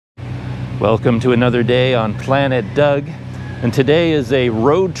Welcome to another day on Planet Doug, and today is a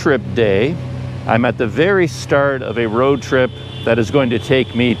road trip day. I'm at the very start of a road trip that is going to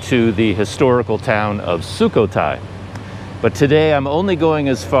take me to the historical town of Sukhothai. But today I'm only going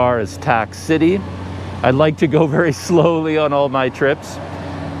as far as Tak City. I'd like to go very slowly on all my trips,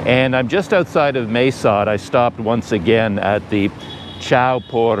 and I'm just outside of Mae Sot. I stopped once again at the Chao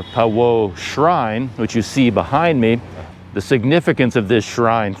Por Pawo shrine, which you see behind me. The significance of this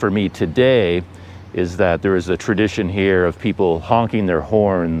shrine for me today is that there is a tradition here of people honking their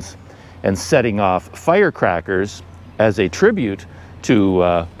horns and setting off firecrackers as a tribute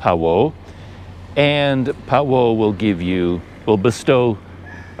to Pawo. And Pawo will bestow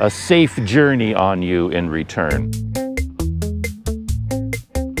a safe journey on you in return.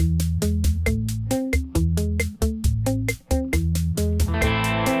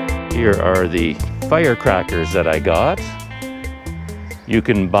 Here are the firecrackers that I got. You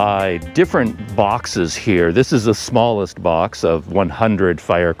can buy different boxes here. This is the smallest box of 100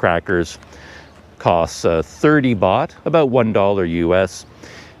 firecrackers. Costs 30 baht, about $1 US.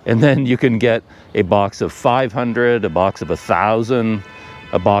 And then you can get a box of 500, a box of 1,000,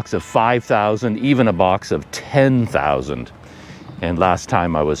 a box of 5,000, even a box of 10,000. And last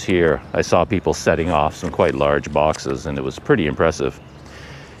time I was here, I saw people setting off some quite large boxes, and it was pretty impressive.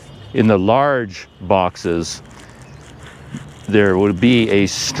 In the large boxes, there would be a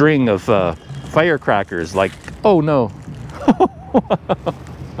string of firecrackers like, oh no.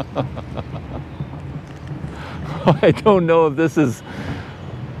 I don't know if this is,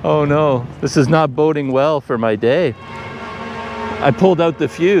 oh no, this is not boding well for my day. I pulled out the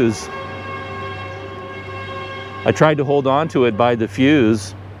fuse. I tried to hold on to it by the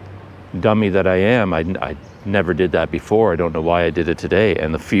fuse. Dummy that I am, I never did that before. I don't know why I did it today,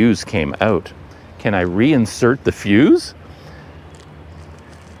 and the fuse came out. Can I reinsert the fuse?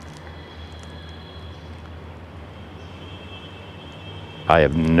 I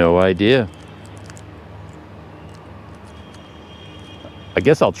have no idea. I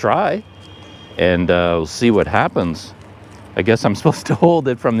guess I'll try, and we'll see what happens. I guess I'm supposed to hold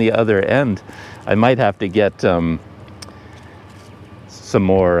it from the other end. I might have to get some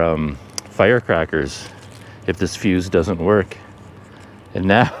more firecrackers if this fuse doesn't work. And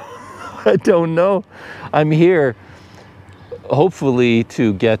now, I don't know. I'm here hopefully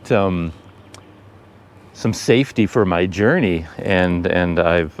to get some safety for my journey, and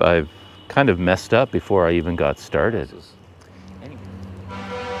I've kind of messed up before I even got started.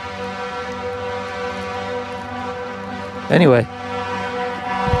 Anyway,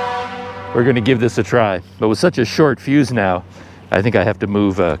 we're going to give this a try. But with such a short fuse now, I think I have to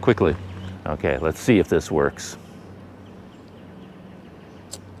move quickly. Okay, let's see if this works.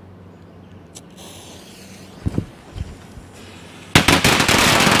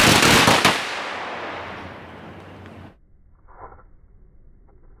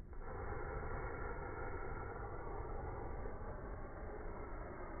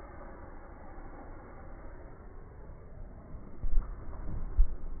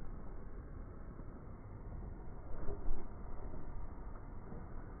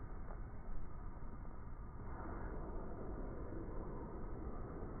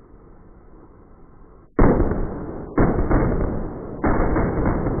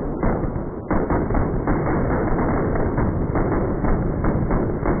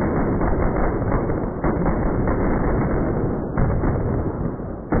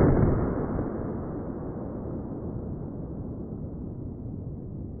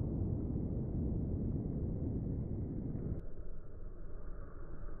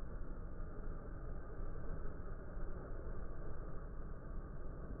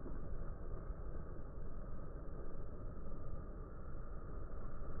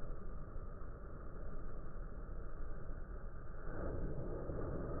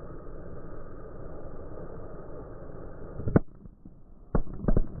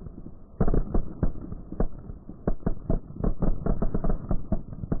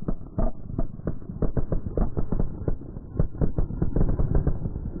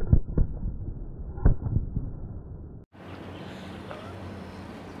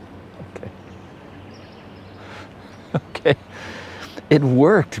 Okay, it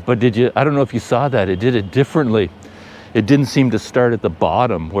worked, but I don't know if you saw that, it did it differently. It didn't seem to start at the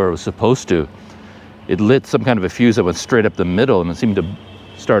bottom where it was supposed to. It lit some kind of a fuse that went straight up the middle, and it seemed to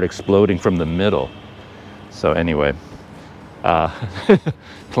start exploding from the middle. So anyway,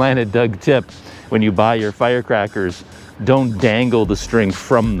 Planet Doug tip, when you buy your firecrackers, don't dangle the string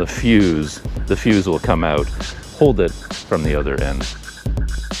from the fuse. The fuse will come out. Hold it from the other end.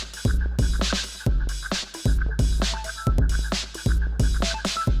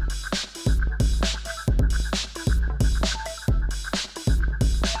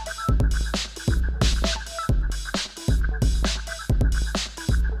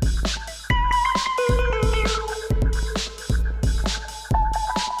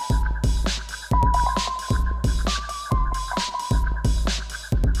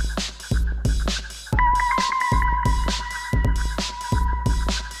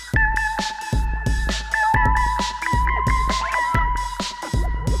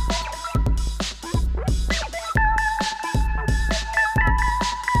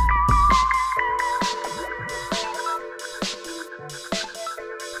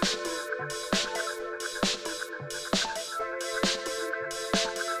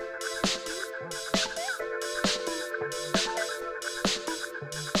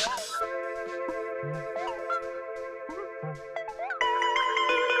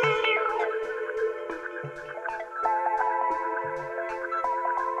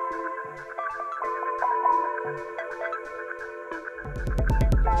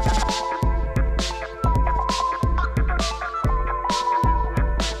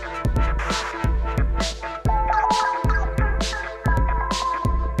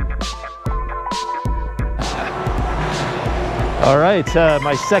 All right,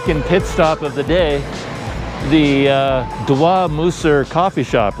 my second pit stop of the day, the Muser coffee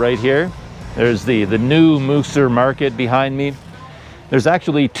shop right here. There's the new Muser market behind me. There's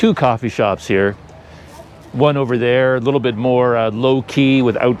actually two coffee shops here. One over there, a little bit more low-key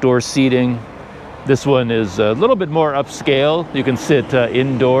with outdoor seating. This one is a little bit more upscale. You can sit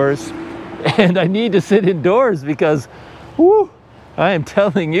indoors. And I need to sit indoors because, whoo, I am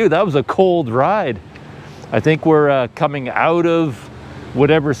telling you, that was a cold ride. I think we're coming out of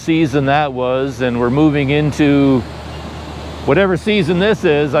whatever season that was, and we're moving into whatever season this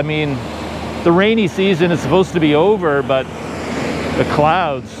is. I mean, the rainy season is supposed to be over, but the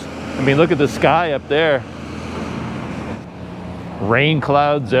clouds, I mean, look at the sky up there. Rain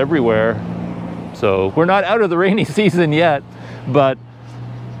clouds everywhere. So we're not out of the rainy season yet, but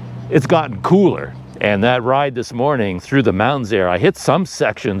it's gotten cooler. And that ride this morning through the mountains there, I hit some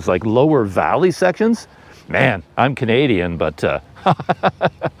sections, like lower valley sections. Man, I'm Canadian, but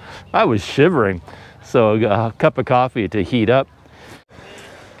I was shivering. So a cup of coffee to heat up.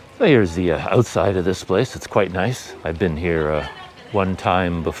 So here's the outside of this place. It's quite nice. I've been here one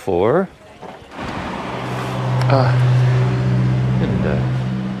time before. And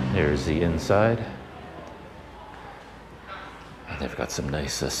here's the inside. And they've got some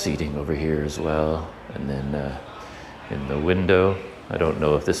nice seating over here as well. And then in the window, I don't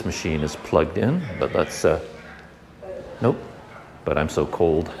know if this machine is plugged in, but let's, nope, but I'm so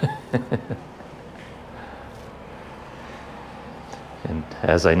cold. And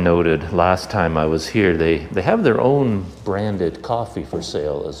as I noted last time I was here, they have their own branded coffee for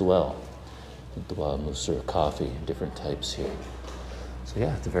sale as well. The Muser coffee, different types here. So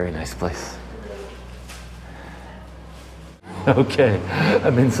yeah, it's a very nice place. Okay,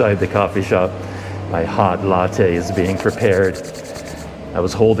 I'm inside the coffee shop. My hot latte is being prepared. I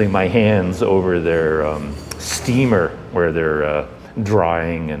was holding my hands over their steamer where they're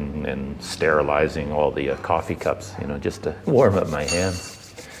drying and sterilizing all the coffee cups, you know, just to warm up my hands.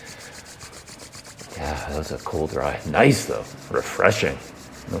 Yeah, that was a cold ride. Nice though, refreshing.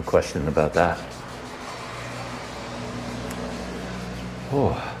 No question about that.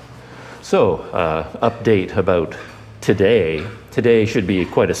 Oh. So, update about today. Today should be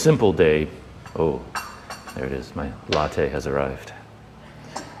quite a simple day. Oh, there it is. My latte has arrived.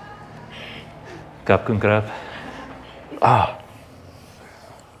 Kap kun krap. Ah.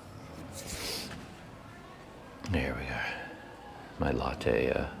 There we are. My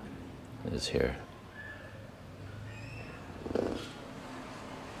latte is here.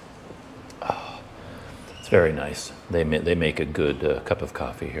 Oh, it's very nice. They make a good cup of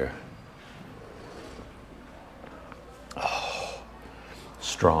coffee here. Oh,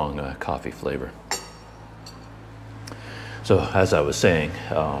 strong coffee flavor. So as I was saying,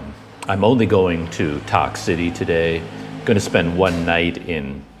 I'm only going to Tak City today. I'm going to spend one night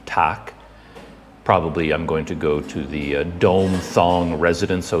in Tak. Probably I'm going to go to the Dome Thong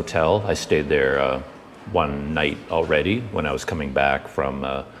Residence Hotel. I stayed there one night already when I was coming back from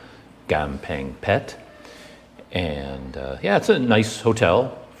Gampeng Pet. And yeah, it's a nice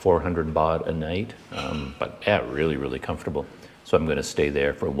hotel, 400 baht a night, but yeah, really, really comfortable. So I'm going to stay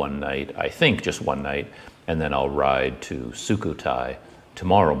there for one night, I think just one night, and then I'll ride to Sukhothai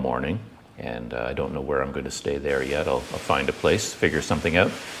tomorrow morning. And I don't know where I'm going to stay there yet. I'll find a place, figure something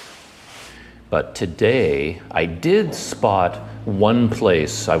out. But today, I did spot one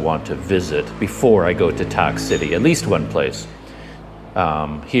place I want to visit before I go to Tak City, at least one place.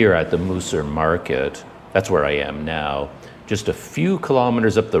 Here at the Muser market, that's where I am now. Just a few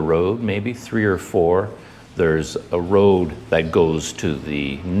kilometers up the road, maybe 3 or 4, there's a road that goes to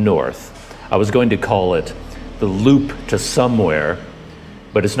the north. I was going to call it the loop to somewhere,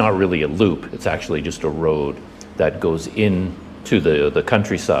 but it's not really a loop. It's actually just a road that goes into the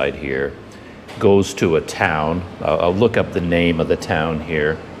countryside here. Goes to a town. I'll look up the name of the town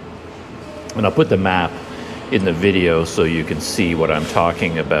here, and I'll put the map in the video so you can see what I'm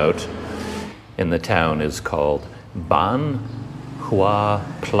talking about. And the town is called Ban Hua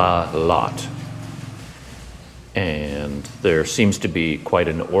Pla Lot. And there seems to be quite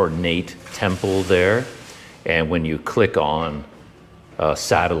an ornate temple there. And when you click on a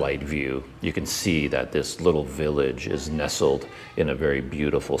satellite view, you can see that this little village is nestled in a very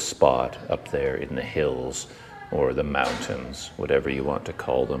beautiful spot up there in the hills or the mountains, whatever you want to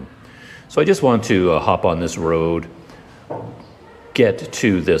call them. So I just want to hop on this road, get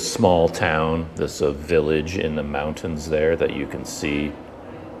to this small town, this village in the mountains there that you can see.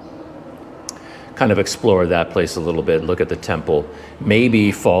 Kind of explore that place a little bit, look at the temple,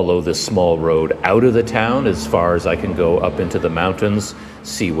 maybe follow this small road out of the town as far as I can go up into the mountains,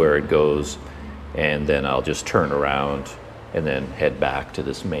 see where it goes, and then I'll just turn around and then head back to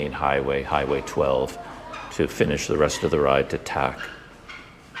this main highway, Highway 12, to finish the rest of the ride to Tak.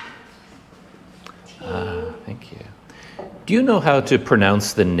 Thank you. Do you know how to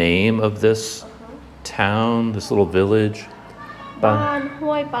pronounce the name of this town, this little village? Ban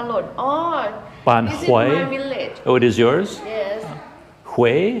Hoi Palot. Oh, Ban this Hoi? is my village. Oh, it is yours? Yes.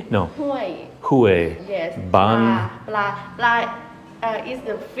 Hui? No. Hoi. Hui. Yes. Ban. Pla is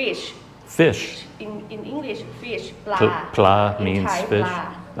the fish. Fish. In English, fish. Pla In means Thai, fish.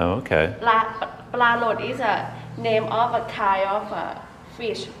 Pla. Oh, okay. Palot is a name of a kind of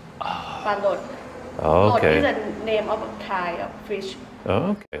fish. Palot. Oh, Lot is okay. a name of a kind of fish.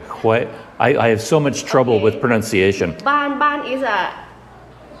 Oh, okay. Hui. I have so much trouble with pronunciation. Ban is a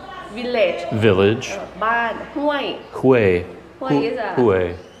village. Village. Ban. Hoi. Hui. Hoi is a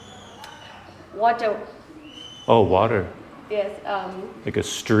Hui. water. Oh, water. Yes. Like a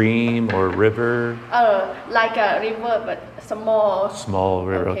stream or river? Like a river, but small. Small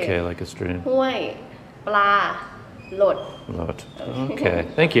river. Okay. Okay, like a stream. ห้วยปลาหลด Lot. Okay.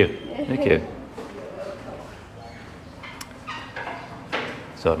 Thank you. Thank you.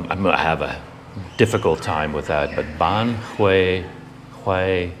 So I'm going to have a difficult time with that, but Ban Hui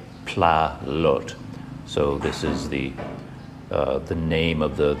Pla Lot. So this is the name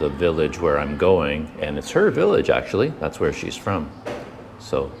of the village where I'm going, and it's her village actually. That's where she's from.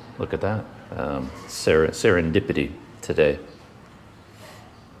 So look at that. Serendipity today.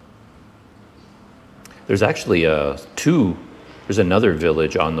 There's actually there's another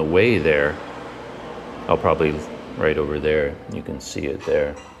village on the way there. I'll probably, right over there, you can see it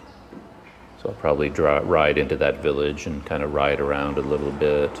there. So I'll probably ride into that village and kind of ride around a little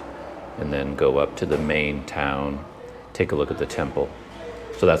bit and then go up to the main town, take a look at the temple.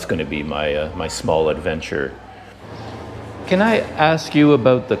 So that's going to be my small adventure. Can I ask you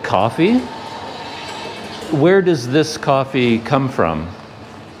about the coffee? Where does this coffee come from?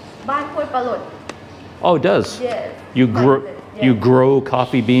 บ้านห้วยปลาหลด Oh, it does? Yes. You grow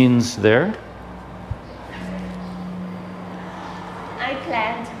coffee beans there? I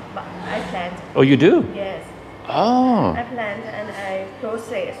plant. Oh, you do? Yes. Oh. I plant and I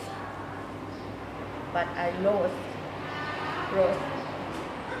process. But I roast.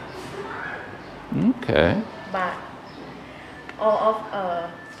 Okay. But all of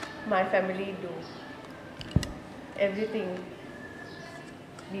my family do everything.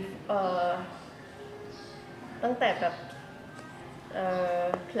 ตั้งแต่แบบ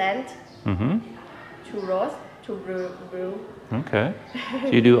plant to roast to brew. Okay. So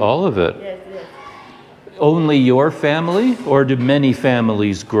you do all of it. Yes. Only your family, or do many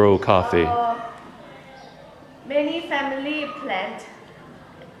families grow coffee? Many family plant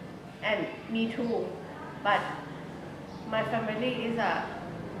and me too, but my family is a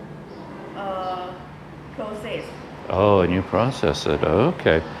process. Oh, and you process it.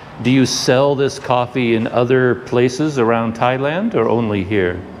 Okay. Do you sell this coffee in other places around Thailand or only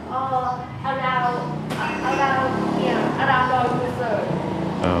here? Around Muser.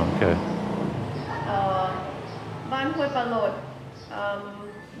 Oh, okay. บ้านห้วยปลาโหลด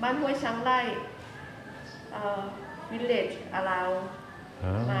บ้านห้วยช้างไร่ village around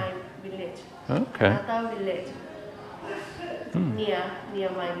my village. Okay. Another village near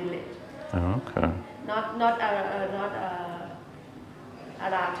my village. Okay. Not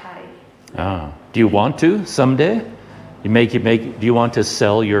around Thai. Ah. Do you want to someday? Do you want to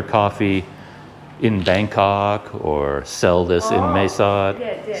sell your coffee in Bangkok or sell this in Mae Sot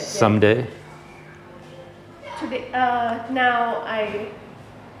yes. someday? Today, now I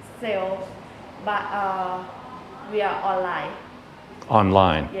sell, but we are online.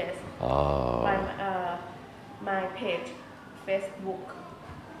 Online? Yes. Oh. By my page, Facebook.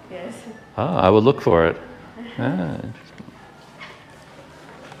 Yes. Ah, I will look for it. Interesting.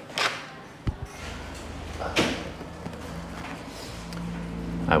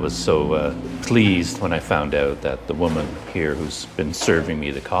 I was so pleased when I found out that the woman here who's been serving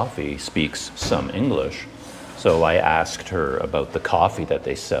me the coffee speaks some English. So I asked her about the coffee that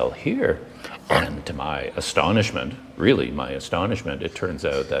they sell here. And to my astonishment, really my astonishment, it turns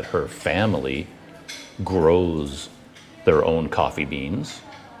out that her family grows their own coffee beans.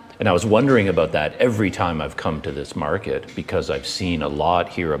 And I was wondering about that every time I've come to this market because I've seen a lot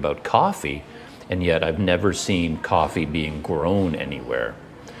here about coffee, and yet I've never seen coffee being grown anywhere.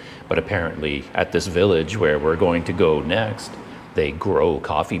 But apparently at this village where we're going to go next, they grow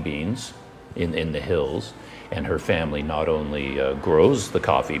coffee beans in the hills, and her family not only grows the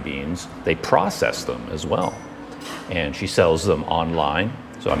coffee beans, they process them as well, and she sells them online.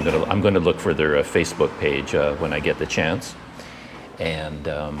 So I'm gonna look for their Facebook page when I get the chance, and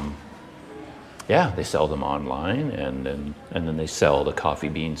yeah, they sell them online, and then they sell the coffee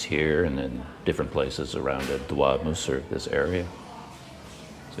beans here and then different places around Muser, this area.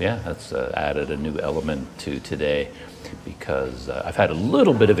 So yeah, that's added a new element to today, because I've had a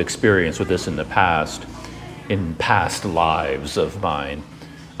little bit of experience with this in the past. In past lives of mine,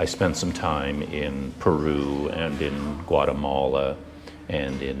 I spent some time in Peru and in Guatemala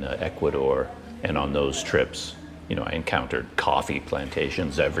and in Ecuador, and on those trips, you know, I encountered coffee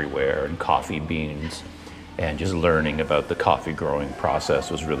plantations everywhere and coffee beans, and just learning about the coffee growing process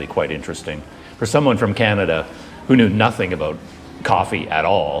was really quite interesting. For someone from Canada who knew nothing about coffee at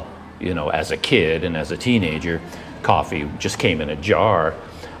all, you know, as a kid and as a teenager, coffee just came in a jar.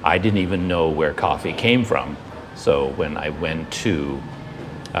 I didn't even know where coffee came from. So when I went to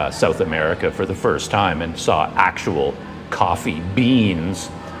South America for the first time and saw actual coffee beans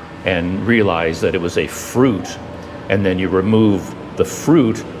and realized that it was a fruit, and then you remove the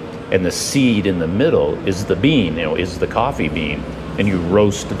fruit and the seed in the middle is the bean, you know, is the coffee bean, and you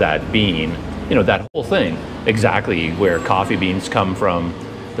roast that bean, you know, that whole thing, exactly where coffee beans come from,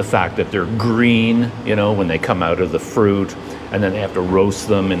 the fact that they're green, you know, when they come out of the fruit, and then they have to roast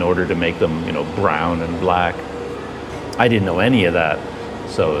them in order to make them, you know, brown and black. I didn't know any of that.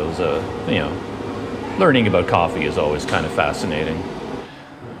 So it was you know, learning about coffee is always kind of fascinating.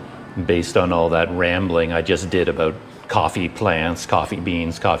 Based on all that rambling I just did about coffee plants, coffee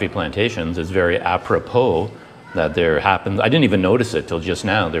beans, coffee plantations, it's very apropos that there happens, I didn't even notice it till just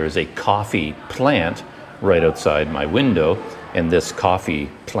now, there is a coffee plant right outside my window, and this coffee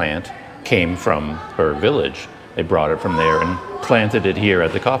plant came from her village. They brought it from there and planted it here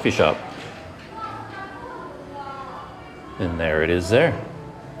at the coffee shop. And there it is there.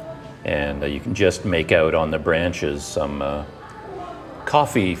 And you can just make out on the branches some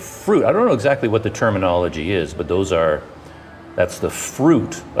coffee fruit. I don't know exactly what the terminology is, but that's the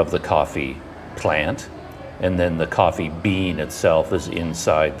fruit of the coffee plant, and then the coffee bean itself is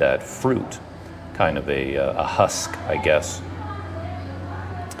inside that fruit, kind of a husk, I guess.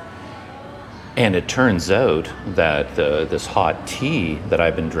 And it turns out that this hot tea that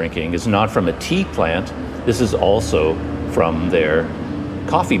I've been drinking is not from a tea plant. This is also from their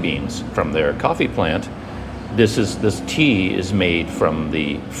coffee beans, from their coffee plant. This tea is made from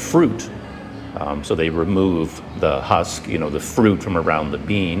the fruit. So they remove the husk, you know, the fruit from around the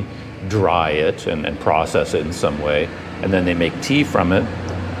bean, dry it and process it in some way, and then they make tea from it,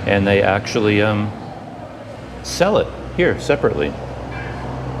 and they actually sell it here separately.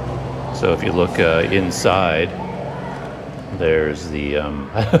 So if you look inside, there's the,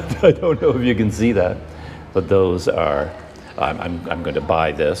 I don't know if you can see that, but those are, I'm going to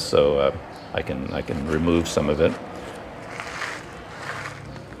buy this so I can remove some of it.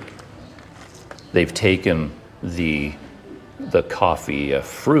 They've taken the coffee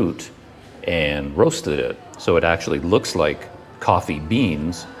fruit and roasted it, so it actually looks like coffee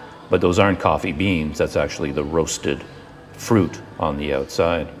beans, but those aren't coffee beans. That's actually the roasted fruit on the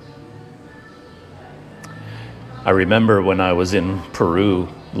outside. I remember when I was in Peru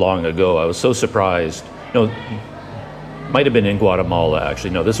long ago, I was so surprised. No, might have been in Guatemala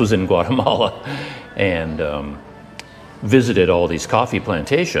actually. No, this was in Guatemala, and visited all these coffee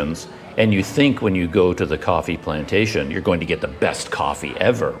plantations. And you think when you go to the coffee plantation, you're going to get the best coffee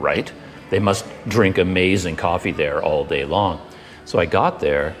ever, right? They must drink amazing coffee there all day long. So I got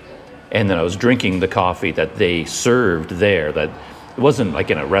there, and then I was drinking the coffee that they served there. That it wasn't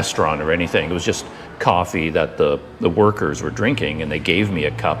like in a restaurant or anything. It was just coffee that the workers were drinking, and they gave me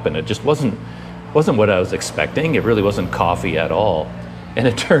a cup, and it just wasn't what I was expecting. It really wasn't coffee at all. And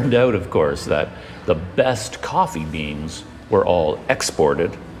it turned out, of course, that the best coffee beans were all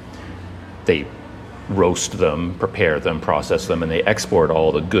exported. They roast them, prepare them, process them, and they export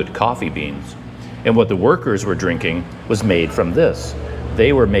all the good coffee beans. And what the workers were drinking was made from this.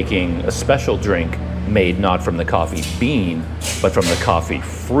 They were making a special drink made not from the coffee bean, but from the coffee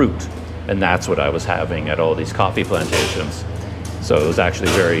fruit. And that's what I was having at all these coffee plantations. So it was actually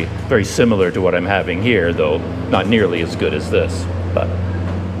very, very similar to what I'm having here, though not nearly as good as this. But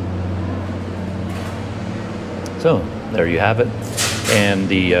so there you have it. And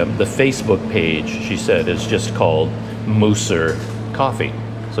the Facebook page, she said, is just called Muser Coffee.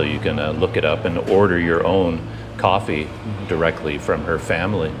 So you can look it up and order your own coffee directly from her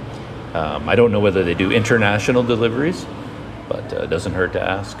family. I don't know whether they do international deliveries, but it doesn't hurt to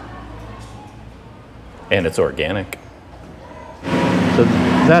ask. And it's organic.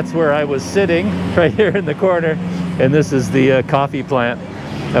 That's where I was sitting, right here in the corner. And this is the coffee plant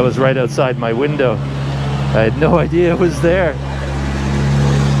that was right outside my window. I had no idea it was there.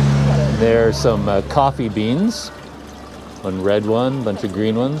 There are some coffee beans. One red one, bunch of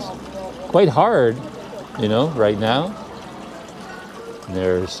green ones. Quite hard, you know, right now. And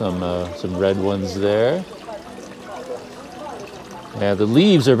there are some red ones there. Yeah, the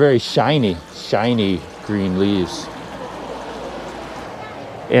leaves are very shiny green leaves.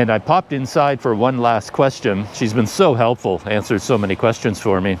 And I popped inside for one last question. She's been so helpful, answered so many questions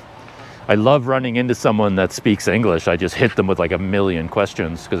for me. I love running into someone that speaks English. I just hit them with like a million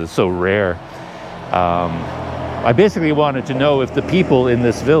questions because it's so rare. I basically wanted to know if the people in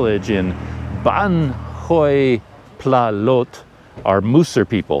this village in Ban Hoi Pla Lot are Muser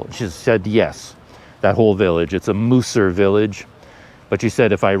people. She said yes, that whole village. It's a Muser village. But she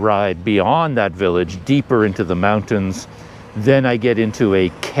said if I ride beyond that village, deeper into the mountains, then I get into a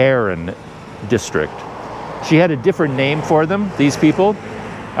Karen district. She had a different name for them, these people.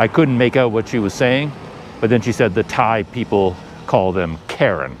 I couldn't make out what she was saying, but then she said the Thai people call them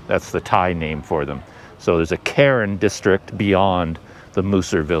Karen. That's the Thai name for them. So there's a Karen district beyond the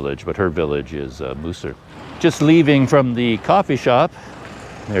Muser village, but her village is Muser. Just leaving from the coffee shop,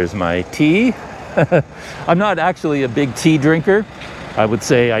 there's my tea. I'm not actually a big tea drinker. I would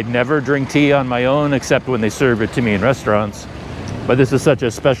say I never drink tea on my own except when they serve it to me in restaurants. But this is such a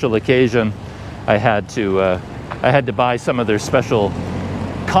special occasion. I had to buy some of their special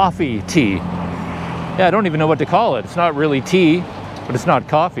coffee tea. Yeah, I don't even know what to call it. It's not really tea, but it's not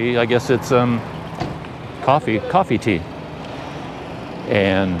coffee. I guess it's coffee tea.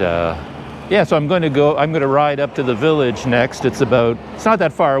 And yeah, so I'm going to ride up to the village next. It's not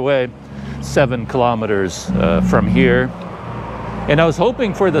that far away, 7 kilometers from here. And I was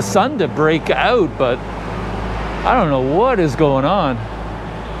hoping for the sun to break out, but I don't know what is going on.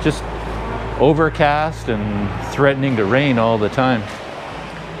 Just overcast and threatening to rain all the time.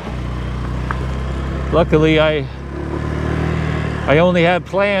 Luckily, I only had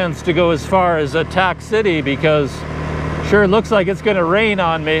plans to go as far as Attack City because sure looks like it's going to rain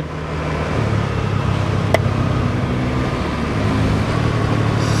on me.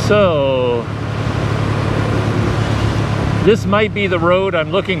 So this might be the road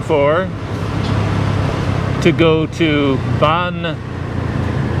I'm looking for to go to Ban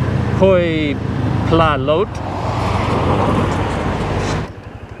Hoi Pla Lot.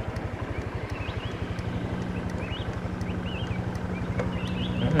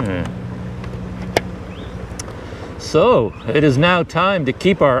 So it is now time to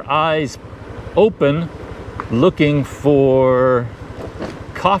keep our eyes open looking for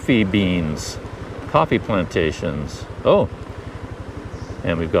coffee beans, coffee plantations. Oh,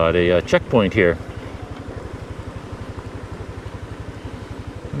 and we've got a checkpoint here.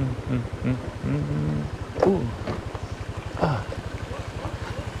 Ooh. Ah.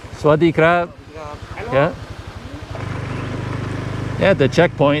 Swadee krab. Yeah. At the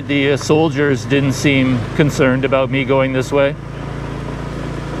checkpoint, the soldiers didn't seem concerned about me going this way.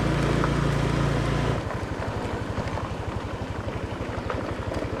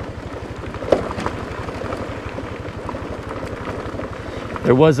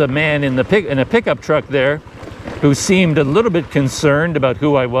 There was a man in a pickup truck there who seemed a little bit concerned about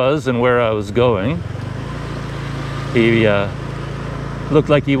who I was and where I was going. He looked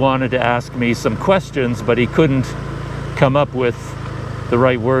like he wanted to ask me some questions, but he couldn't come up with the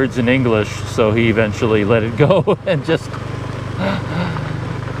right words in English, so he eventually let it go and just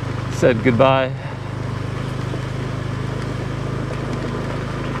said goodbye.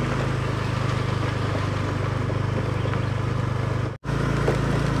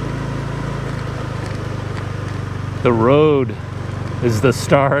 The road is the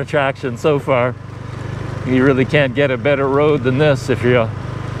star attraction so far. You really can't get a better road than this if you're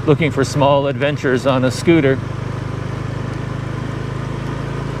looking for small adventures on a scooter.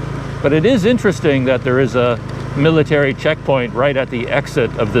 But it is interesting that there is a military checkpoint right at the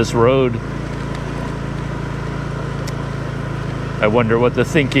exit of this road. I wonder what the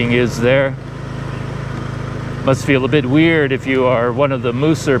thinking is there. Must feel a bit weird if you are one of the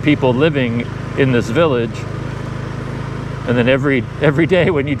Muser people living in this village. And then every day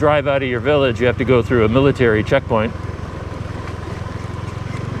when you drive out of your village, you have to go through a military checkpoint.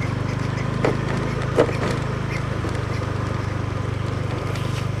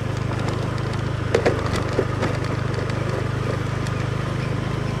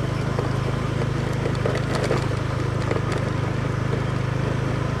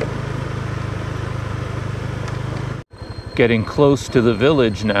 Getting close to the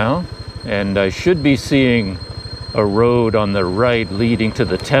village now, and I should be seeing a road on the right leading to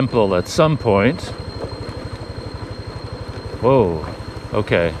the temple at some point. Whoa,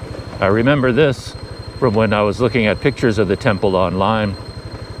 okay. I remember this from when I was looking at pictures of the temple online.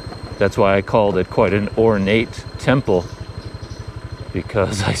 That's why I called it quite an ornate temple,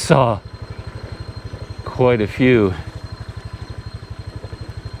 because I saw quite a few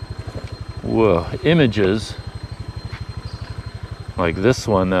images like this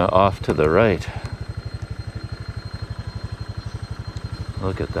one off to the right.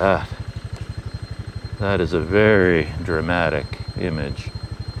 Look at that. That is a very dramatic image.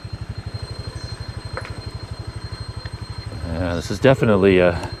 This is definitely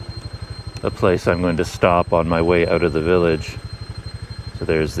a place I'm going to stop on my way out of the village. So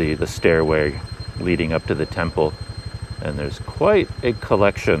there's the stairway leading up to the temple, and there's quite a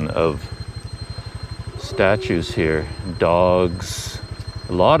collection of statues here. Dogs,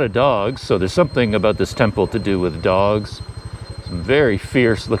 a lot of dogs. So there's something about this temple to do with dogs. Some very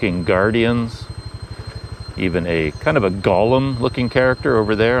fierce looking guardians. Even a kind of a golem looking character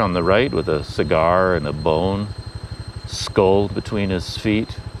over there on the right with a cigar and a bone skull between his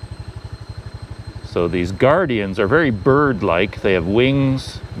feet. So these guardians are very bird-like. They have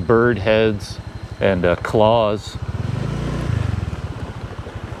wings, bird heads, and claws.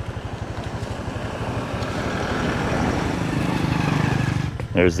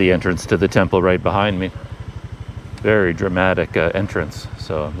 There's the entrance to the temple right behind me. Very dramatic entrance.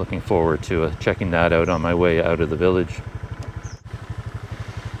 So I'm looking forward to checking that out on my way out of the village.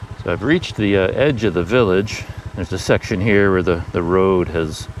 So I've reached the edge of the village. There's a section here where the road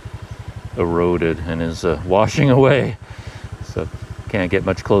has eroded and is washing away. So can't get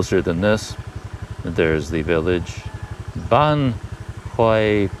much closer than this. There's the village. Ban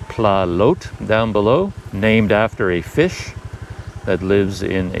Hoi Pla Lot down below, named after a fish that lives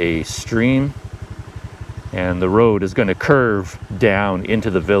in a stream. And the road is going to curve down into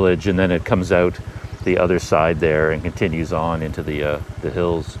the village, and then it comes out the other side there and continues on into the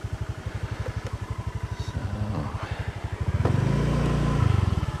hills.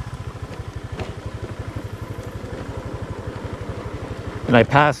 And I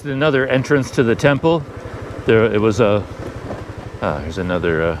passed another entrance to the temple. There, it was here's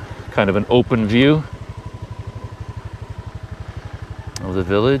another kind of an open view of the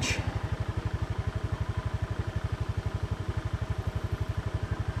village.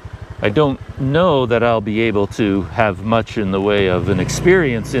 I don't know that I'll be able to have much in the way of an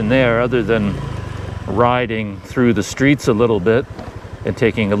experience in there other than riding through the streets a little bit and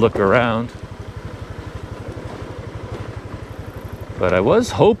taking a look around. But I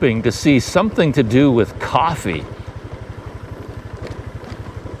was hoping to see something to do with coffee.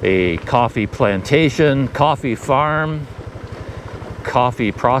 A coffee plantation, coffee farm,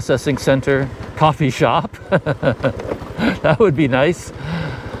 coffee processing center, coffee shop. That would be nice.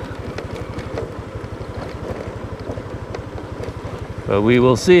 But we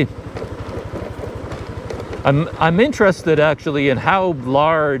will see. I'm interested actually in how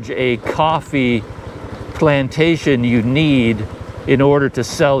large a coffee plantation you need in order to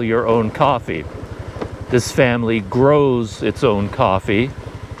sell your own coffee. This family grows its own coffee,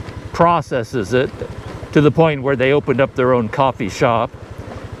 processes it to the point where they opened up their own coffee shop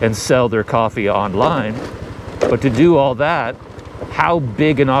and sell their coffee online. But to do all that, how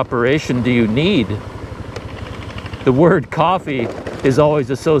big an operation do you need? The word coffee is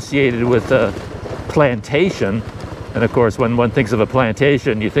always associated with a plantation. And of course, when one thinks of a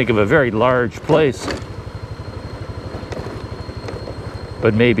plantation, you think of a very large place.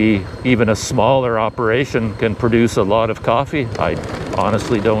 But maybe even a smaller operation can produce a lot of coffee. I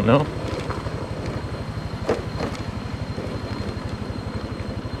honestly don't know.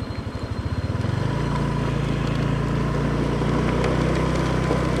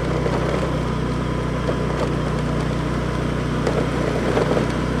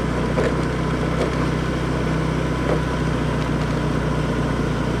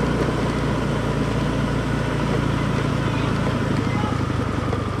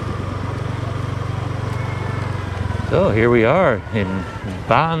 So here we are in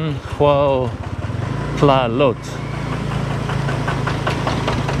Ban Hoi Pla Lot.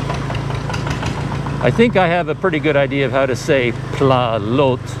 I think I have a pretty good idea of how to say Pla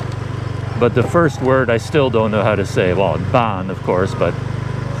Lot, but the first word I still don't know how to say. Well, Ban, of course, but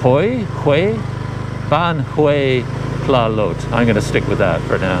Hoi, Ban Hoi Pla Lot. I'm going to stick with that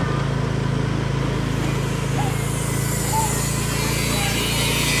for now.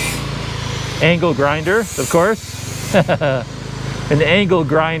 Angle grinder, of course. An angle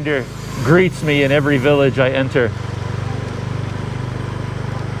grinder greets me in every village I enter.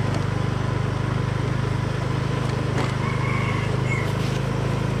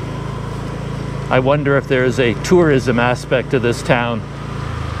 I wonder if there's a tourism aspect to this town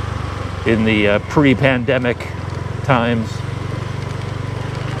in the pre-pandemic times.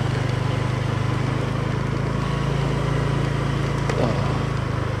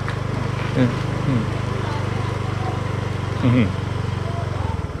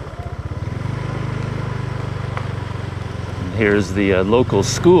 Here's the local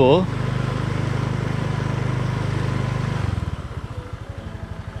school.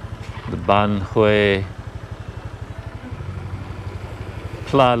 The Ban Hue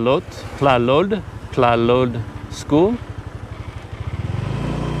Plalod School.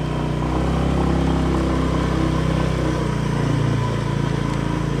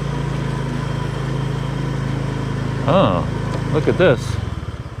 Oh, look at this.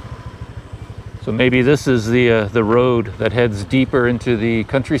 So maybe this is the road that heads deeper into the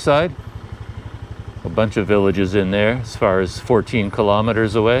countryside. A bunch of villages in there, as far as 14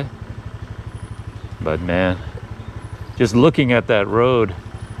 kilometers away. But man, just looking at that road,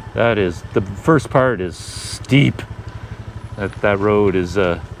 that is, the first part is steep. That road is,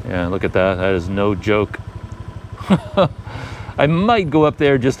 yeah, look at that. That is no joke. I might go up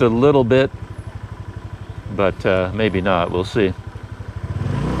there just a little bit, but maybe not. We'll see.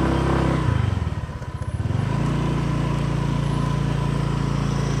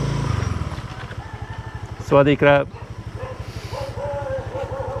 Swadee krap.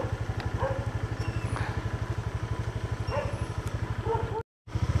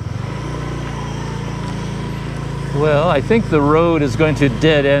 Well, I think the road is going to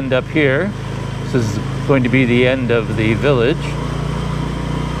dead end up here. This is going to be the end of the village.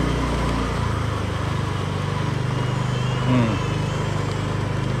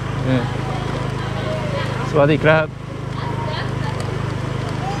 Swadee krap.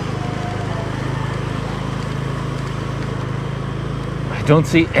 I don't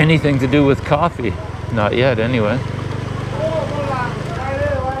see anything to do with coffee. Not yet, anyway.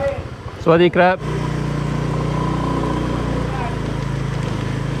 Swadee krap.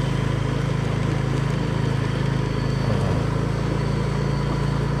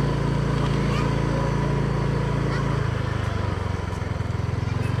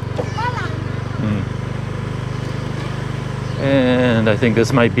 And I think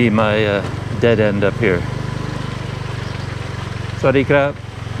this might be my dead end up here. Swadee krap.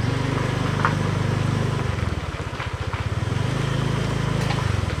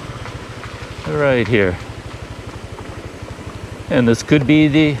 Right here. And this could be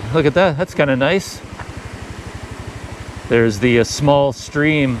the, look at that, that's kind of nice. There's the small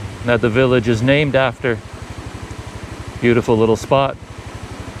stream that the village is named after. Beautiful little spot.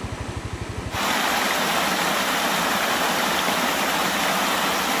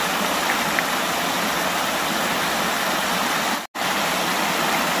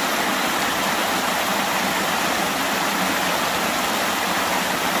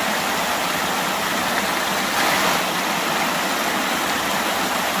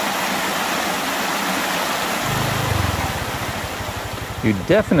 You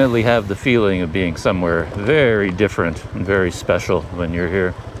definitely have the feeling of being somewhere very different and very special when you're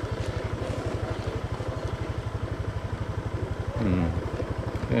here.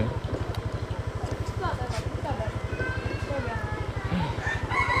 Okay.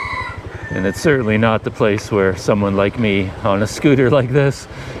 And it's certainly not the place where someone like me on a scooter like this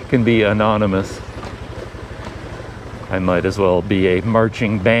can be anonymous. I might as well be a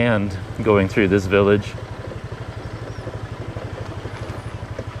marching band going through this village.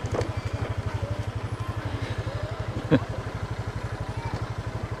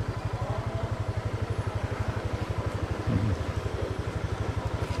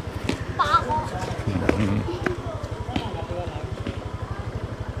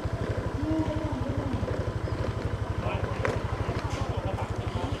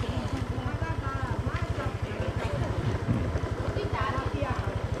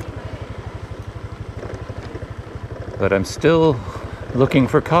 But I'm still looking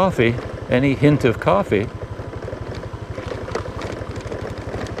for coffee, any hint of coffee.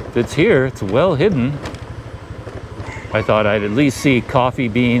 If it's here, it's well hidden. I thought I'd at least see coffee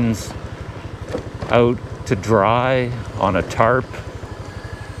beans out to dry on a tarp.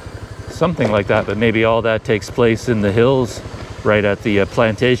 Something like that, but maybe all that takes place in the hills, right at the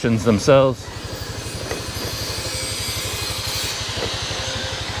plantations themselves.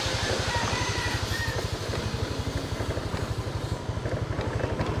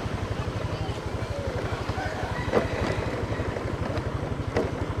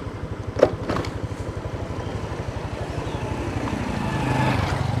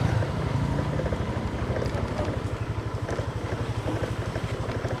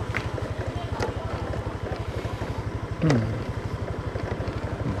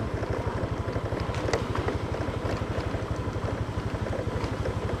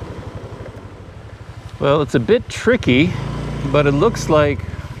 Well, it's a bit tricky, but it looks like,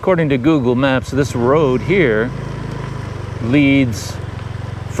 according to Google Maps, this road here leads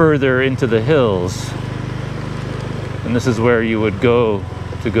further into the hills. And this is where you would go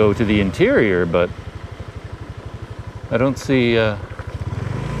to the interior, but I don't see...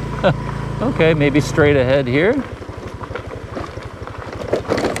 Okay, maybe straight ahead here.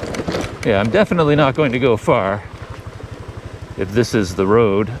 Yeah, I'm definitely not going to go far if this is the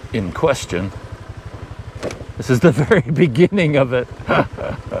road in question. This is the very beginning of it.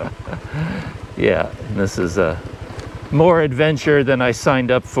 Yeah, this is more adventure than I signed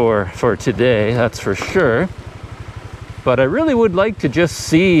up for today, that's for sure. But I really would like to just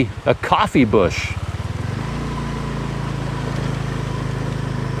see a coffee bush.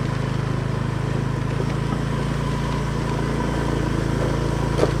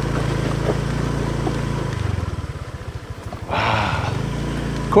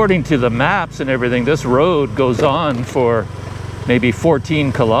 According to the maps and everything, this road goes on for maybe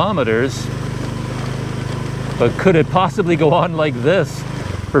 14 kilometers. But could it possibly go on like this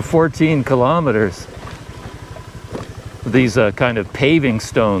for 14 kilometers? These kind of paving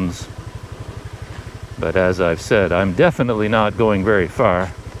stones. But as I've said, I'm definitely not going very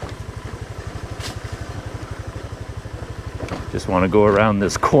far. Just want to go around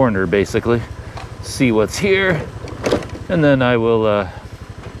this corner, basically, see what's here, and then I will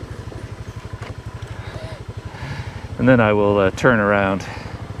turn around.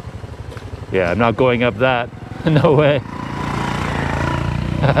 Yeah, I'm not going up that. No way.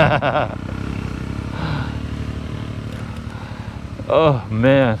 Oh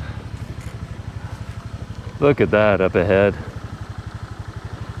man, look at that up ahead.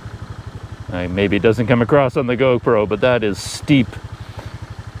 Maybe it doesn't come across on the GoPro, but that is steep.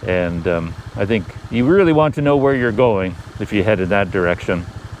 And I think you really want to know where you're going if you head in that direction.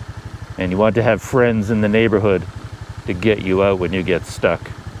 And you want to have friends in the neighborhood to get you out when you get stuck.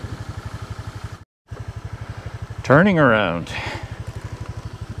 Turning around.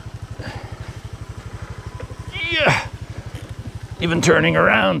 Yeah. Even turning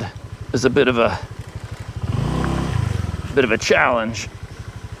around is a bit of a challenge.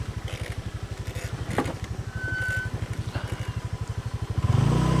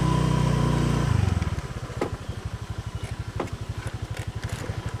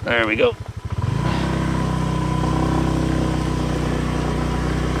 There we go.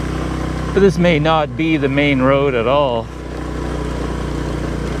 But this may not be the main road at all.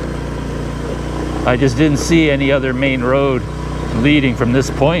 I just didn't see any other main road leading from this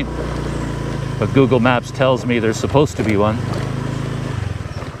point. But Google Maps tells me there's supposed to be one.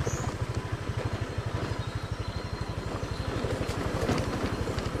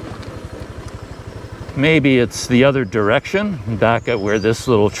 Maybe it's the other direction, back at where this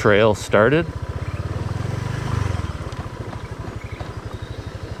little trail started.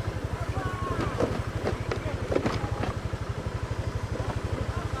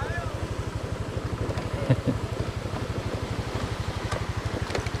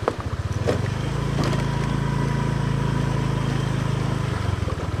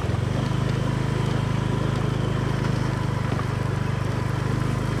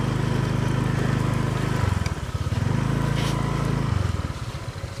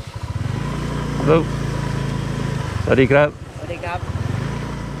 Hello. Sawadee krap. Sawadee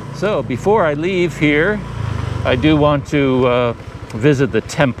krap. So before I leave here, I do want to visit the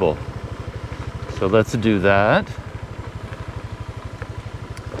temple. So let's do that.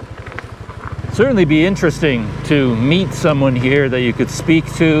 Certainly be interesting to meet someone here that you could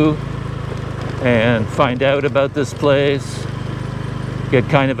speak to and find out about this place. Get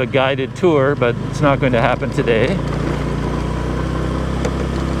kind of a guided tour, but it's not going to happen today.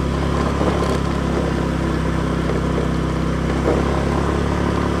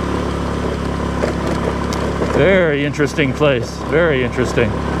 Very interesting place, very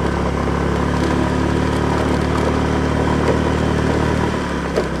interesting.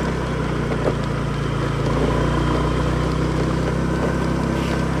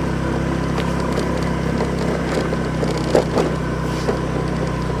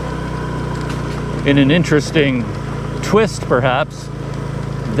 In an interesting twist, perhaps,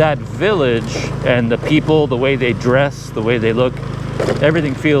 that village and the people, the way they dress, the way they look,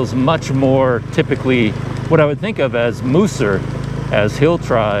 everything feels much more typically what I would think of as Muser, as hill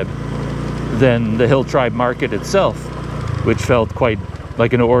tribe, than the hill tribe market itself, which felt quite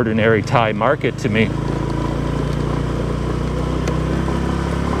like an ordinary Thai market to me.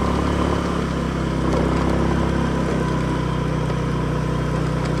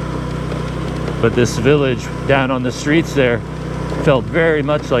 But this village down on the streets there felt very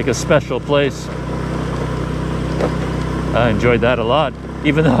much like a special place. I enjoyed that a lot,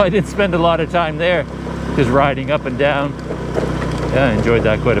 even though I didn't spend a lot of time there, just riding up and down. Yeah, I enjoyed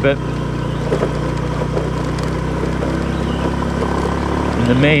that quite a bit. And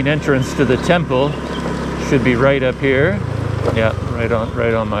the main entrance to the temple should be right up here. Yeah, right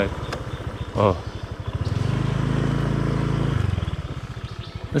on my, oh.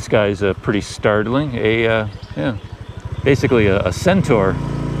 This guy's pretty startling. Yeah, basically a centaur.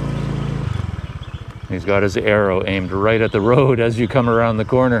 He's got his arrow aimed right at the road as you come around the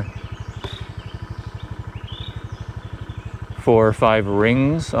corner. 4 or 5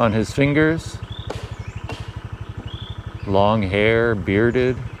 rings on his fingers. Long hair,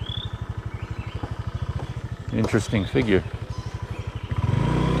 bearded. Interesting figure.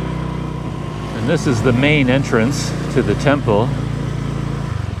 And this is the main entrance to the temple.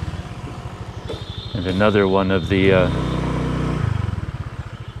 And another one of the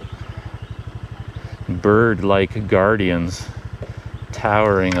bird-like guardians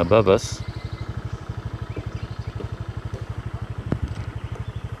towering above us.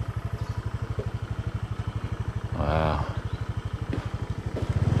 Wow.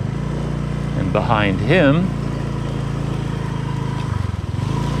 And behind him,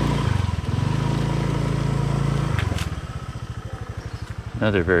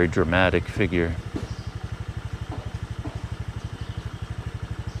 another very dramatic figure.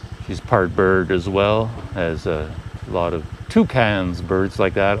 She's part bird as well, has a lot of toucans, birds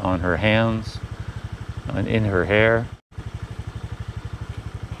like that, on her hands and in her hair.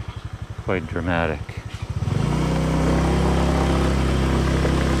 Quite dramatic.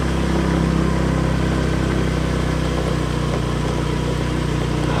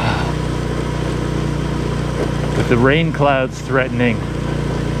 With the rain clouds threatening,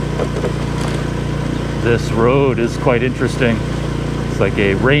 this road is quite interesting. It's like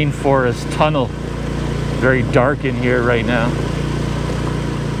a rainforest tunnel. Very dark in here right now.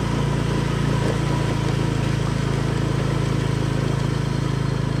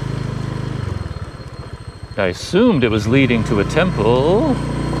 I assumed it was leading to a temple.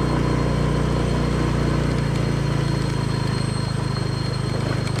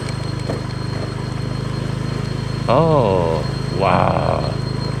 Oh, wow.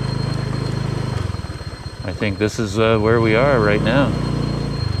 I think this is where we are right now.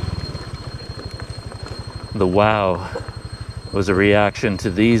 The wow was a reaction to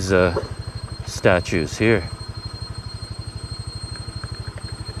these statues here.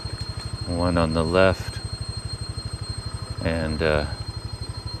 One on the left and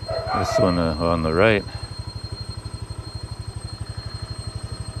this one on the right.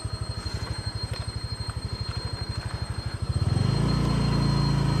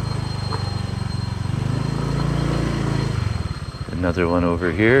 Another one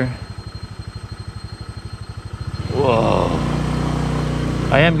over here. Whoa.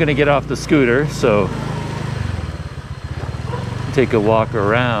 I am going to get off the scooter, so take a walk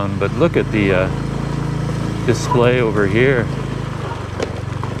around, but look at the display over here.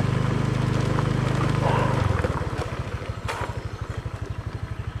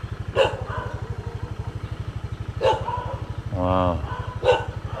 Wow.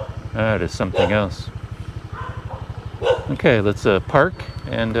 That is something else. Okay, let's park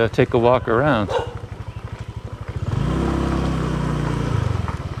and take a walk around.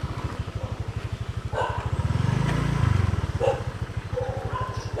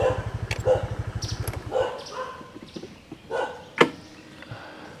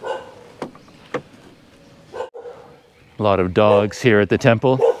 A lot of dogs here at the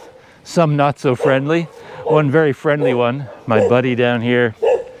temple. Some not so friendly. One very friendly one, my buddy down here,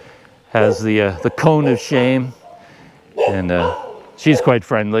 has the cone of shame. And she's quite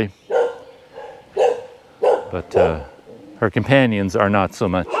friendly, but her companions are not so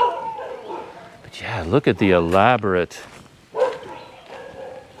much. But yeah, look at the elaborate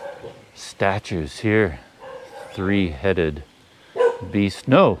statues here. 3-headed beast.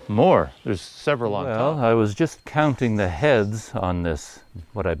 No, more. There's several on top. Well, I was just counting the heads on this,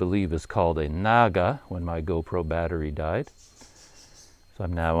 what I believe is called a naga, when my GoPro battery died. So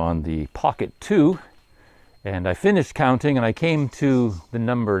I'm now on the Pocket 2. And I finished counting and I came to the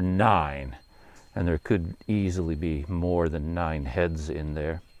number 9. And there could easily be more than 9 heads in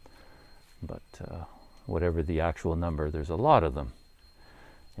there. But whatever the actual number, there's a lot of them.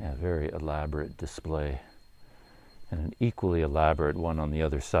 Yeah, very elaborate display. And an equally elaborate one on the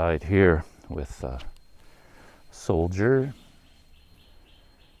other side here with a soldier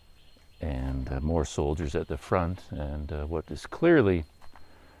and more soldiers at the front. And what is clearly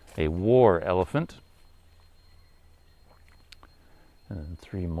a war elephant. And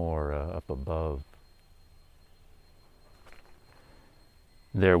 3 more up above.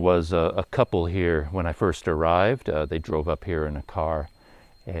 There was a couple here when I first arrived. They drove up here in a car,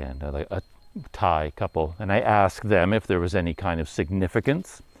 and a Thai couple. And I asked them if there was any kind of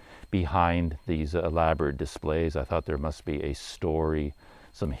significance behind these elaborate displays. I thought there must be a story,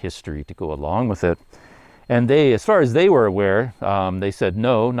 some history to go along with it. And they, as far as they were aware, they said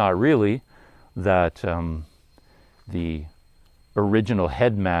no, not really, that the original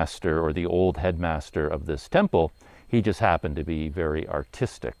headmaster, or the old headmaster of this temple, he just happened to be very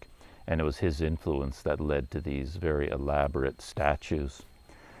artistic, and it was his influence that led to these very elaborate statues.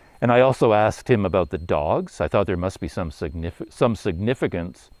 And I also asked him about the dogs. I thought there must be some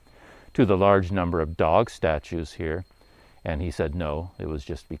significance to the large number of dog statues here. And he said no, it was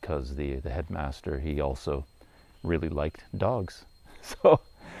just because the headmaster, he also really liked dogs. So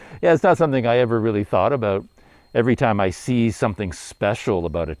yeah, it's not something I ever really thought about. Every time I see something special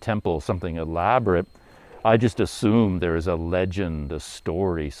about a temple, something elaborate, I just assume there is a legend, a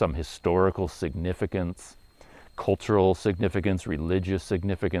story, some historical significance, cultural significance, religious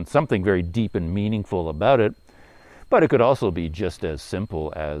significance, something very deep and meaningful about it. But it could also be just as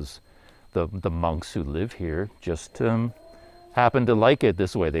simple as the monks who live here just happen to like it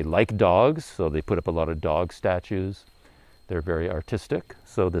this way. They like dogs, so they put up a lot of dog statues. They're very artistic,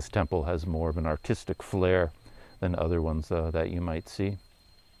 so this temple has more of an artistic flair than other ones that you might see.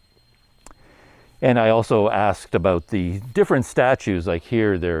 And I also asked about the different statues. Like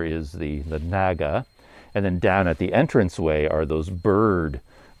here, there is the Naga, and then down at the entranceway are those bird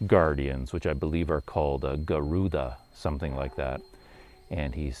guardians, which I believe are called Garuda, something like that.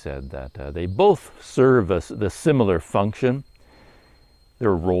 And he said that they both serve the similar function.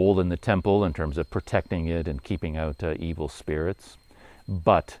 Their role in the temple in terms of protecting it and keeping out evil spirits.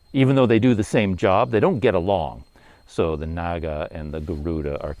 But even though they do the same job, they don't get along. So the Naga and the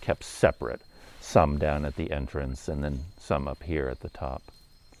Garuda are kept separate. Some down at the entrance and then some up here at the top.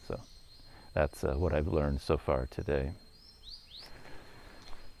 So that's what I've learned so far today.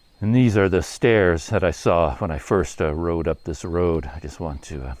 And these are the stairs that I saw when I first rode up this road. I just want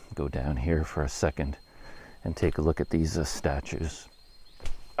to go down here for a second and take a look at these statues.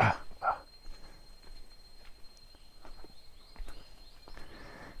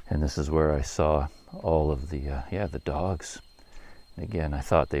 And this is where I saw all of the dogs. Again, I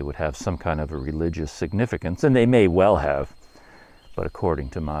thought they would have some kind of a religious significance, and they may well have. But according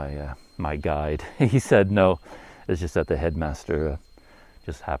to my guide, he said no. It's just that the headmaster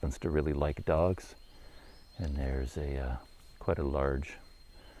just happens to really like dogs. And there's quite a large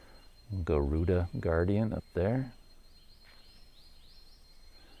Garuda guardian up there.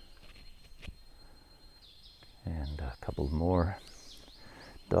 And a couple more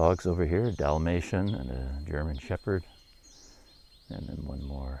dogs over here, a Dalmatian and a German Shepherd. And then one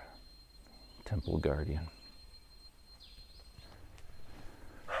more temple guardian.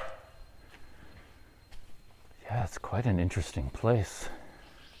 Yeah, it's quite an interesting place.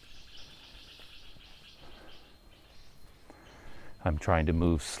 I'm trying to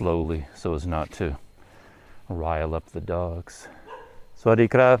move slowly so as not to rile up the dogs. Swadee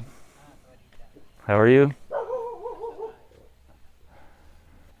krab. How are you?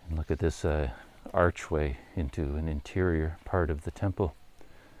 And look at this archway into an interior part of the temple.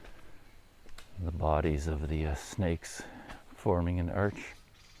 The bodies of the snakes forming an arch.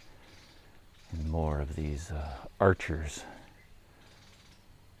 And more of these archers.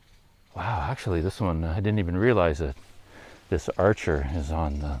 Wow, actually this one, I didn't even realize it. This archer is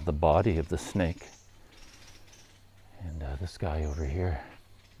on the body of the snake. And this guy over here,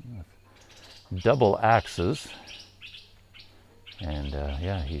 double axes. And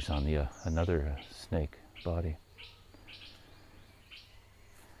yeah, he's on the another snake body.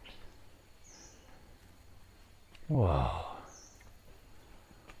 Whoa,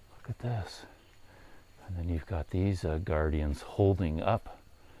 look at this. And then you've got these guardians holding up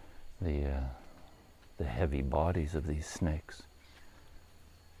the heavy bodies of these snakes.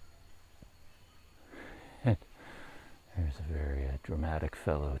 And there's a very dramatic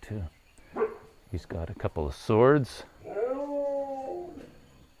fellow too. He's got a couple of swords.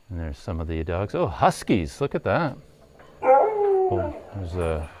 And there's some of the dogs. Oh, huskies, look at that. Oh,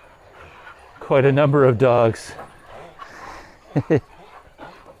 there's quite a number of dogs.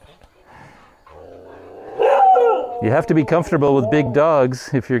 You have to be comfortable with big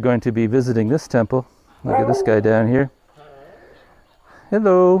dogs if you're going to be visiting this temple. Look at this guy down here.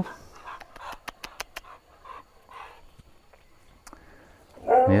 Hello.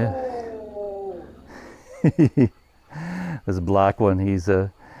 Yeah. This black one, he's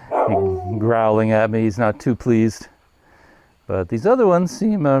growling at me. He's not too pleased. But these other ones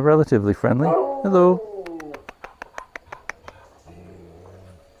seem relatively friendly. Hello.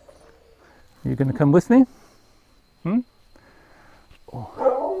 You gonna come with me? Oh,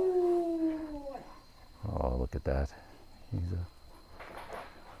 look at that.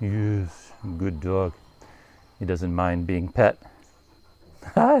 He's a good dog. He doesn't mind being pet.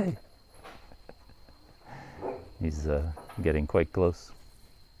 Hi. He's getting quite close.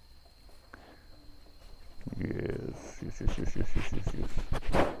 Yes.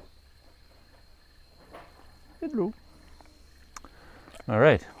 Hello. All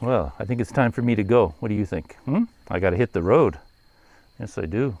right, well, I think it's time for me to go. What do you think? I got to hit the road. Yes, I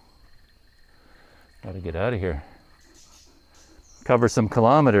do. Got to get out of here. Cover some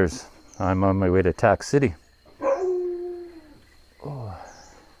kilometers. I'm on my way to Tack City. Oh.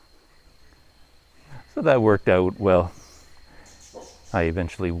 So that worked out well. I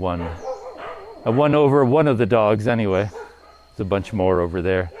eventually won. I won over one of the dogs anyway. There's a bunch more over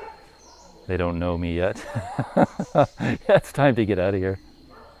there. They don't know me yet. Yeah, it's time to get out of here.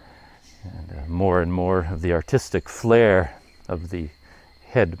 And more of the artistic flair of the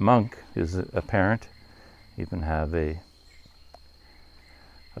head monk is apparent. Even have a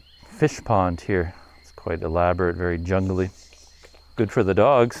fish pond here. It's quite elaborate, very jungly. Good for the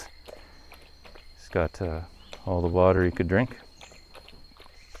dogs. He's got all the water he could drink.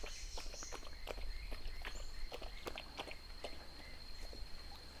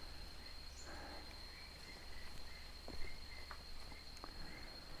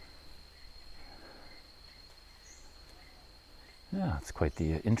 Yeah, it's quite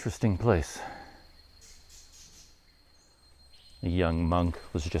the interesting place. A young monk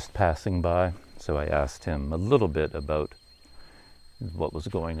was just passing by, so I asked him a little bit about what was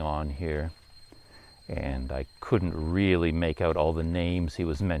going on here. And I couldn't really make out all the names he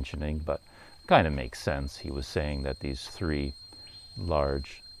was mentioning, but kind of makes sense. He was saying that these three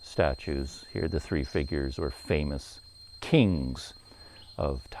large statues here, the three figures, were famous kings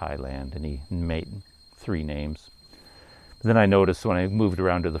of Thailand, and he made three names. Then I noticed when I moved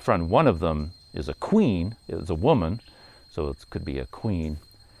around to the front, one of them is a queen. It's a woman, so it could be a queen.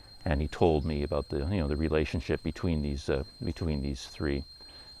 And he told me about the relationship between these three,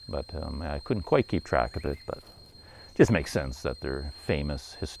 but I couldn't quite keep track of it. But it just makes sense that they're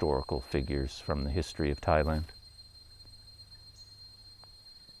famous historical figures from the history of Thailand.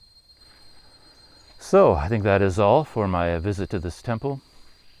 So I think that is all for my visit to this temple.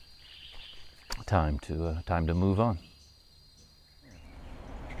 Time to move on.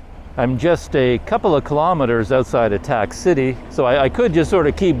 I'm just a couple of kilometers outside of Tack City, so I could just sort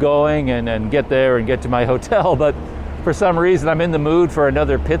of keep going and get there and get to my hotel, but for some reason I'm in the mood for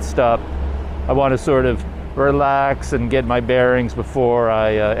another pit stop. I want to sort of relax and get my bearings before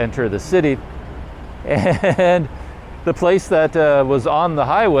I enter the city. And the place that was on the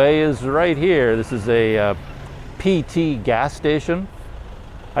highway is right here. This is a PT gas station.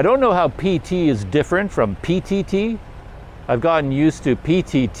 I don't know how PT is different from PTT. I've gotten used to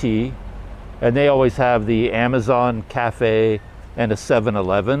PTT, and they always have the Amazon Cafe and a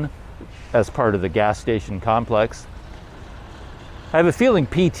 7-Eleven as part of the gas station complex. I have a feeling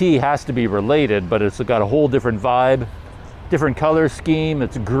PT has to be related, but it's got a whole different vibe, different color scheme.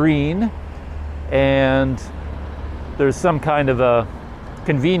 It's green, and there's some kind of a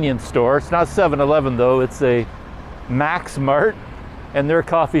convenience store. It's not 7-Eleven though, it's a Max Mart, and their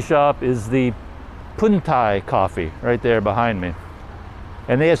coffee shop is the Puntai coffee right there behind me,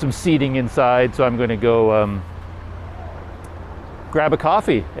 and they have some seating inside, so I'm going to go grab a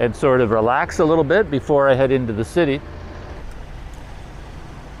coffee and sort of relax a little bit before I head into the city.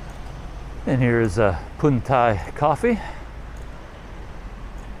 And here's a Puntai coffee,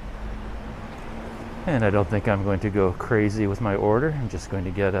 and I don't think I'm going to go crazy with my order. I'm just going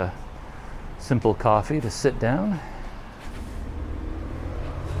to get a simple coffee to sit down.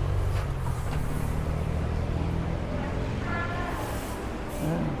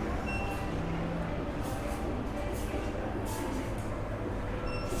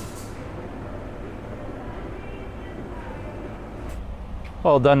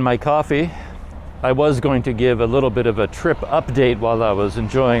 All done my coffee. I was going to give a little bit of a trip update while I was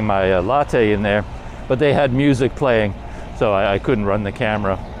enjoying my latte in there, but they had music playing, so I couldn't run the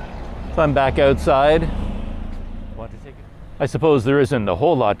camera. So I'm back outside. I suppose there isn't a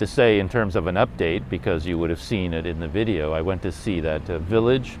whole lot to say in terms of an update, because you would have seen it in the video. I went to see that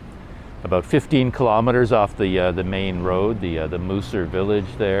village about 15 kilometers off the main road, the Muser village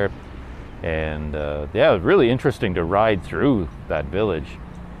there. And yeah, it was really interesting to ride through that village,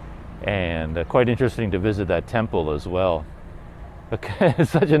 and quite interesting to visit that temple as well.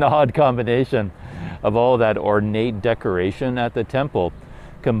 It's such an odd combination of all that ornate decoration at the temple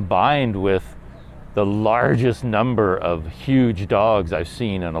combined with the largest number of huge dogs I've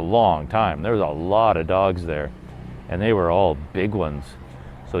seen in a long time. There was a lot of dogs there, and they were all big ones.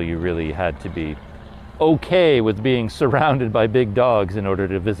 So you really had to be okay with being surrounded by big dogs in order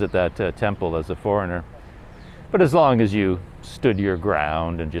to visit that temple as a foreigner. But as long as you stood your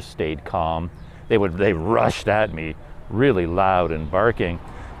ground and just stayed calm, they rushed at me really loud and barking.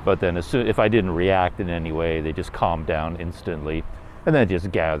 But then if I didn't react in any way, they just calmed down instantly, and then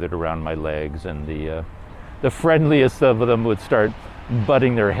just gathered around my legs, and the friendliest of them would start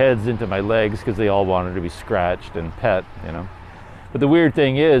butting their heads into my legs because they all wanted to be scratched and pet, you know. But the weird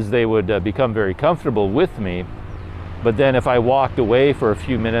thing is they would become very comfortable with me, but then if I walked away for a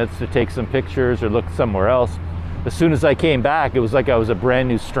few minutes to take some pictures or look somewhere else, as soon as I came back, it was like I was a brand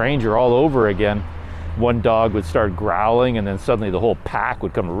new stranger all over again. One dog would start growling, and then suddenly the whole pack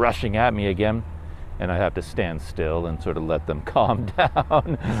would come rushing at me again, and I'd have to stand still and sort of let them calm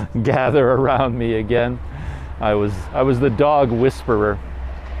down, gather around me again. I was the dog whisperer.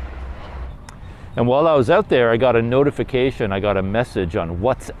 And while I was out there, I got a notification, I got a message on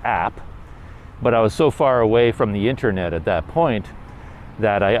WhatsApp, but I was so far away from the internet at that point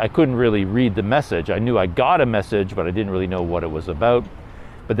that I couldn't really read the message. I knew I got a message, but I didn't really know what it was about.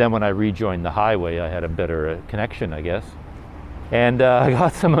 But then when I rejoined the highway, I had a better connection, I guess. And I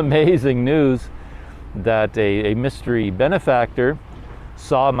got some amazing news that a mystery benefactor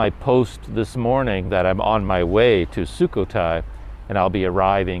saw my post this morning that I'm on my way to Sukhothai, and I'll be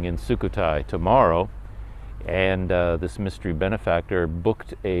arriving in Sukhothai tomorrow. And this mystery benefactor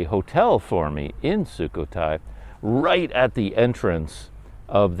booked a hotel for me in Sukhothai, right at the entrance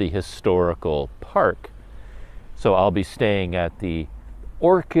of the historical park. So I'll be staying at the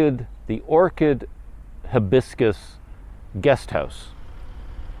Orchid Hibiscus guest house.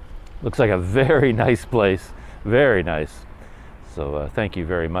 Looks like a very nice place, very nice. So thank you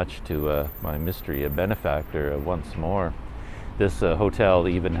very much to my mystery benefactor once more. This hotel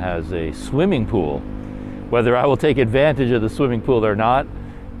even has a swimming pool. Whether I will take advantage of the swimming pool or not,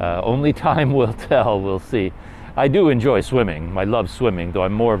 only time will tell, we'll see. I do enjoy swimming. I love swimming, though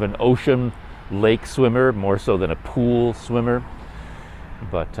I'm more of an ocean lake swimmer, more so than a pool swimmer.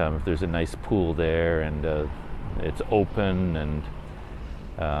 But if there's a nice pool there and it's open and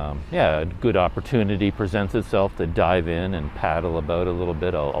yeah, a good opportunity presents itself to dive in and paddle about a little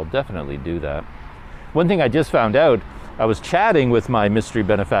bit, I'll definitely do that. One thing I just found out, I was chatting with my mystery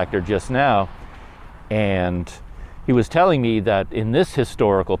benefactor just now, and he was telling me that in this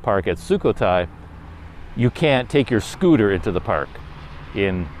historical park at Sukhothai, you can't take your scooter into the park.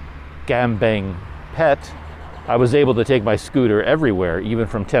 In Gambang Pet, I was able to take my scooter everywhere, even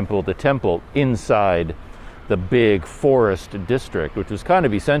from temple to temple, inside the big forest district, which was kind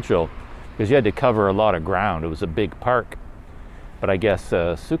of essential because you had to cover a lot of ground. It was a big park. But I guess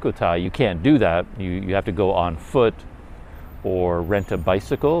Sukhothai, you can't do that. You have to go on foot or rent a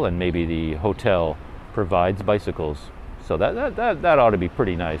bicycle, and maybe the hotel provides bicycles. So that ought to be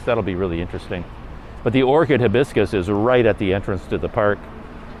pretty nice. That'll be really interesting. But the Orchid Hibiscus is right at the entrance to the park,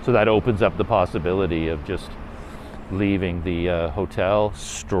 so that opens up the possibility of just leaving the hotel,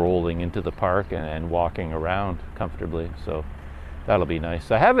 strolling into the park, and walking around comfortably. So that'll be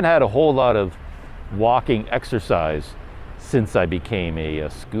nice. I haven't had a whole lot of walking exercise since I became a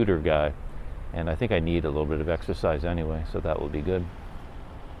scooter guy, and I think I need a little bit of exercise anyway, so that will be good.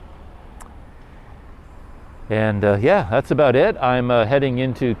 And yeah, that's about it. I'm heading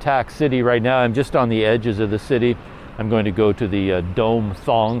into Tak City right now. I'm just on the edges of the city. I'm going to go to the Dome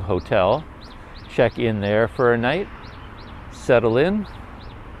Thong Hotel, check in there for a night, settle in.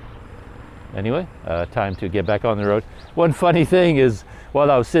 Anyway, time to get back on the road. One funny thing is, while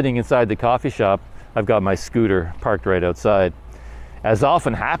I was sitting inside the coffee shop, I've got my scooter parked right outside. As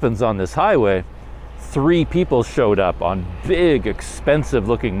often happens on this highway, 3 people showed up on big,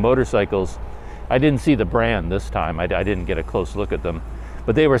 expensive-looking motorcycles. I didn't see the brand this time. I didn't get a close look at them,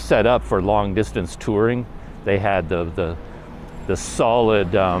 but they were set up for long-distance touring. They had the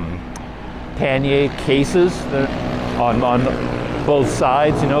solid pannier cases on both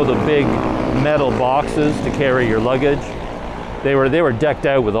sides, you know, the big metal boxes to carry your luggage. They were decked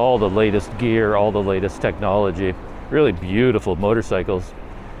out with all the latest gear, all the latest technology. Really beautiful motorcycles.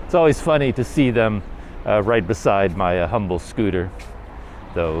 It's always funny to see them right beside my humble scooter,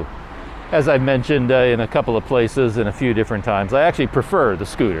 though. As I've mentioned in a couple of places and a few different times, I actually prefer the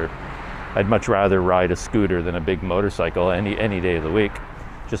scooter. I'd much rather ride a scooter than a big motorcycle any day of the week.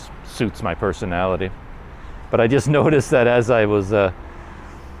 Just suits my personality. But I just noticed that as I was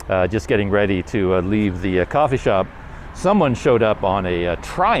just getting ready to leave the coffee shop, Someone showed up on a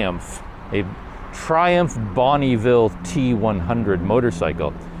Triumph Bonneville T100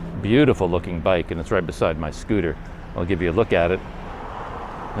 motorcycle. Beautiful looking bike, and it's right beside my scooter. I'll give you a look at it.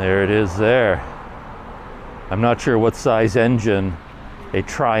 There it is there. I'm not sure what size engine a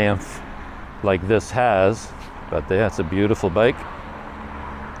Triumph like this has, but yeah, it's a beautiful bike.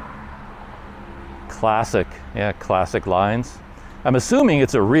 Classic, yeah, classic lines. I'm assuming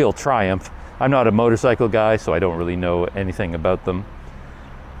it's a real Triumph. I'm not a motorcycle guy, so I don't really know anything about them.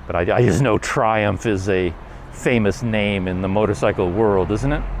 But I just know Triumph is a famous name in the motorcycle world,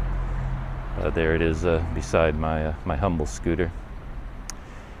 isn't it? There it is beside my humble scooter.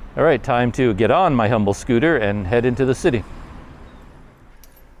 All right, time to get on my humble scooter and head into the city.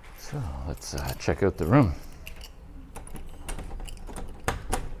 So let's check out the room.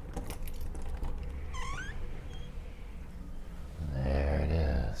 There it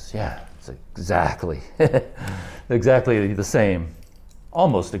is. Yeah, it's exactly, exactly the same.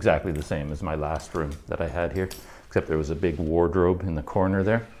 Almost exactly the same as my last room that I had here, except there was a big wardrobe in the corner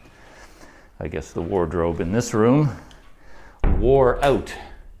there. I guess the wardrobe in this room wore out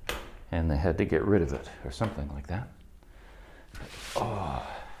and they had to get rid of it or something like that.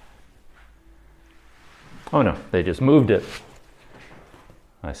 Oh no, they just moved it.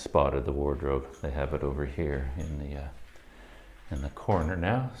 I spotted the wardrobe. They have it over here in the corner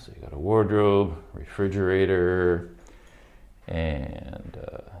now. So you got a wardrobe, refrigerator, and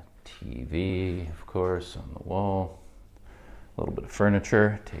TV, of course, on the wall. A little bit of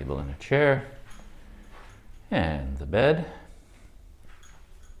furniture, table and a chair, and the bed.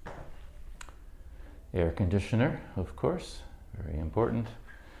 Air conditioner, of course, very important.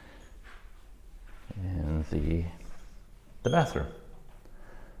 And the bathroom.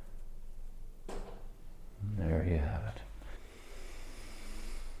 There you have it.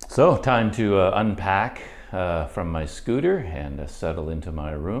 So, time to unpack from my scooter and settle into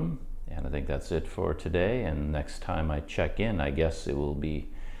my room. And I think that's it for today. And next time I check in, I guess it will be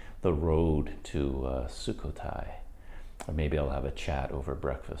the road to Sukhothai. Or maybe I'll have a chat over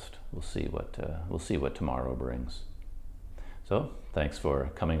breakfast. We'll see what tomorrow brings. So, thanks for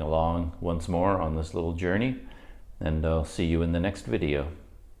coming along once more on this little journey, and I'll see you in the next video.